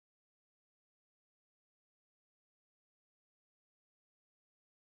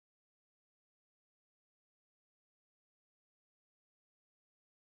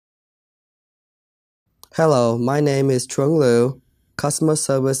Hello, my name is Trung Liu, Customer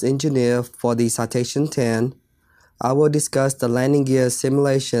Service Engineer for the Citation 10. I will discuss the landing gear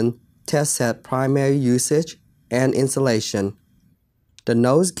simulation test set primary usage and installation. The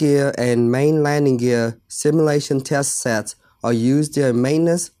nose gear and main landing gear simulation test sets are used during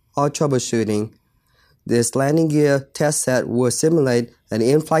maintenance or troubleshooting. This landing gear test set will simulate an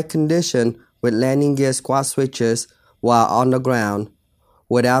in-flight condition with landing gear squat switches while on the ground,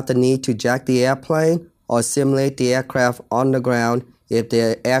 without the need to jack the airplane or simulate the aircraft on the ground if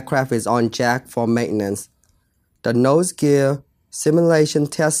the aircraft is on jack for maintenance. The nose gear simulation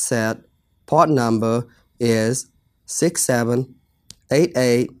test set part number is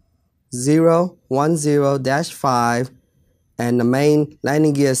 6788010-5, and the main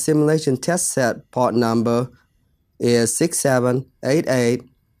landing gear simulation test set part number is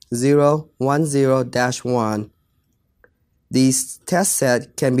 6788010-1. These test sets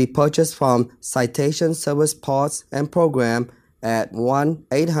can be purchased from Citation Service Parts and Program at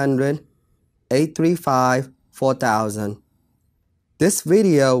 1-800-835-4000. This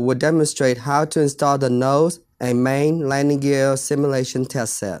video will demonstrate how to install the nose and main landing gear simulation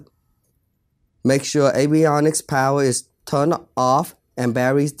test set. Make sure avionics power is turned off and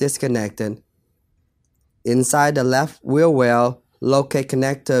batteries disconnected. Inside the left wheel well, locate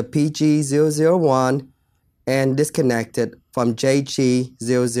connector PG001 and disconnect it from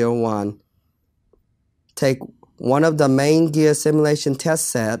JG001. Take one of the main gear simulation test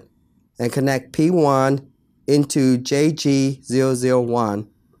set and connect P1 into JG001.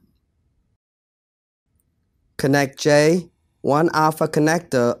 Connect J1 alpha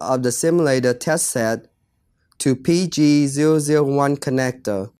connector of the simulator test set to PG001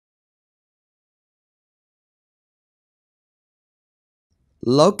 connector.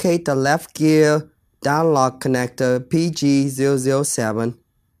 Locate the left gear downlock connector PG007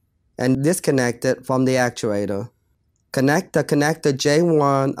 and disconnect it from the actuator. Connect the connector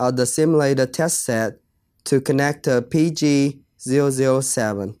J1 of the simulator test set to connector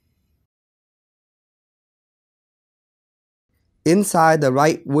PG007. Inside the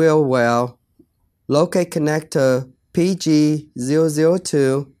right wheel well, locate connector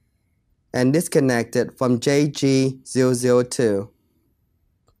PG002 and disconnect it from JG002.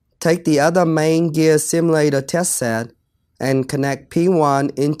 Take the other main gear simulator test set and connect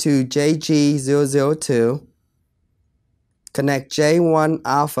P1 into JG002. Connect J1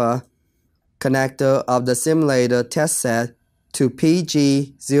 alpha connector of the simulator test set to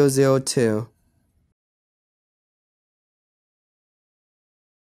PG002.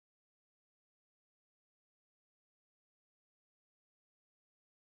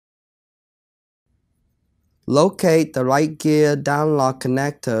 Locate the right gear downlock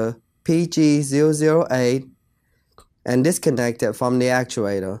connector PG008 and disconnect it from the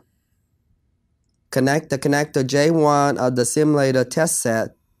actuator. Connect the connector J1 of the simulator test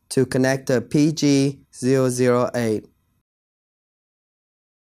set to connector PG008.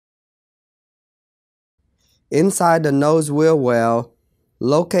 Inside the nose wheel well,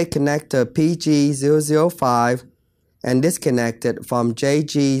 locate connector PG005 and disconnect it from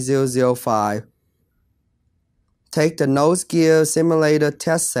JG005. Take the nose gear simulator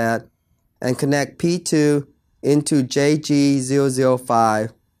test set and connect P2 into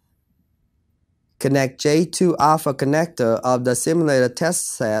JG005. Connect J2 alpha connector of the simulator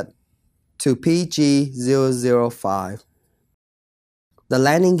test set to PG005. The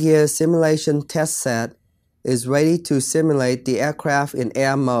landing gear simulation test set is ready to simulate the aircraft in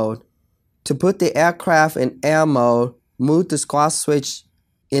air mode. To put the aircraft in air mode, move the squat switch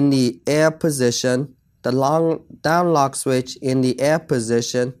in the air position, the down lock switch in the air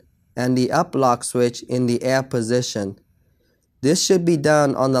position, and the up lock switch in the air position. This should be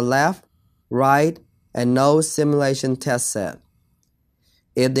done on the left, right, and nose simulation test set.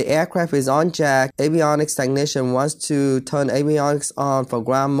 If the aircraft is on jack, avionics technician wants to turn avionics on for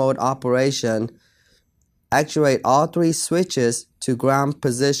ground mode operation. Actuate all three switches to ground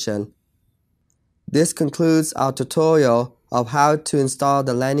position. This concludes our tutorial of how to install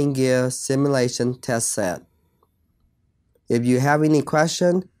the landing gear simulation test set. If you have any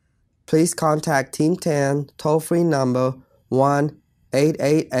question, please contact Team 10 toll-free number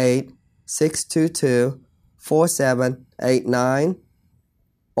 1-888-622-4789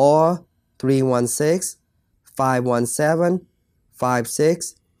 or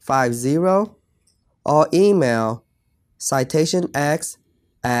 316-517-5650 or email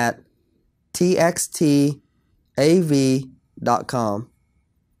citationx@txtav.com.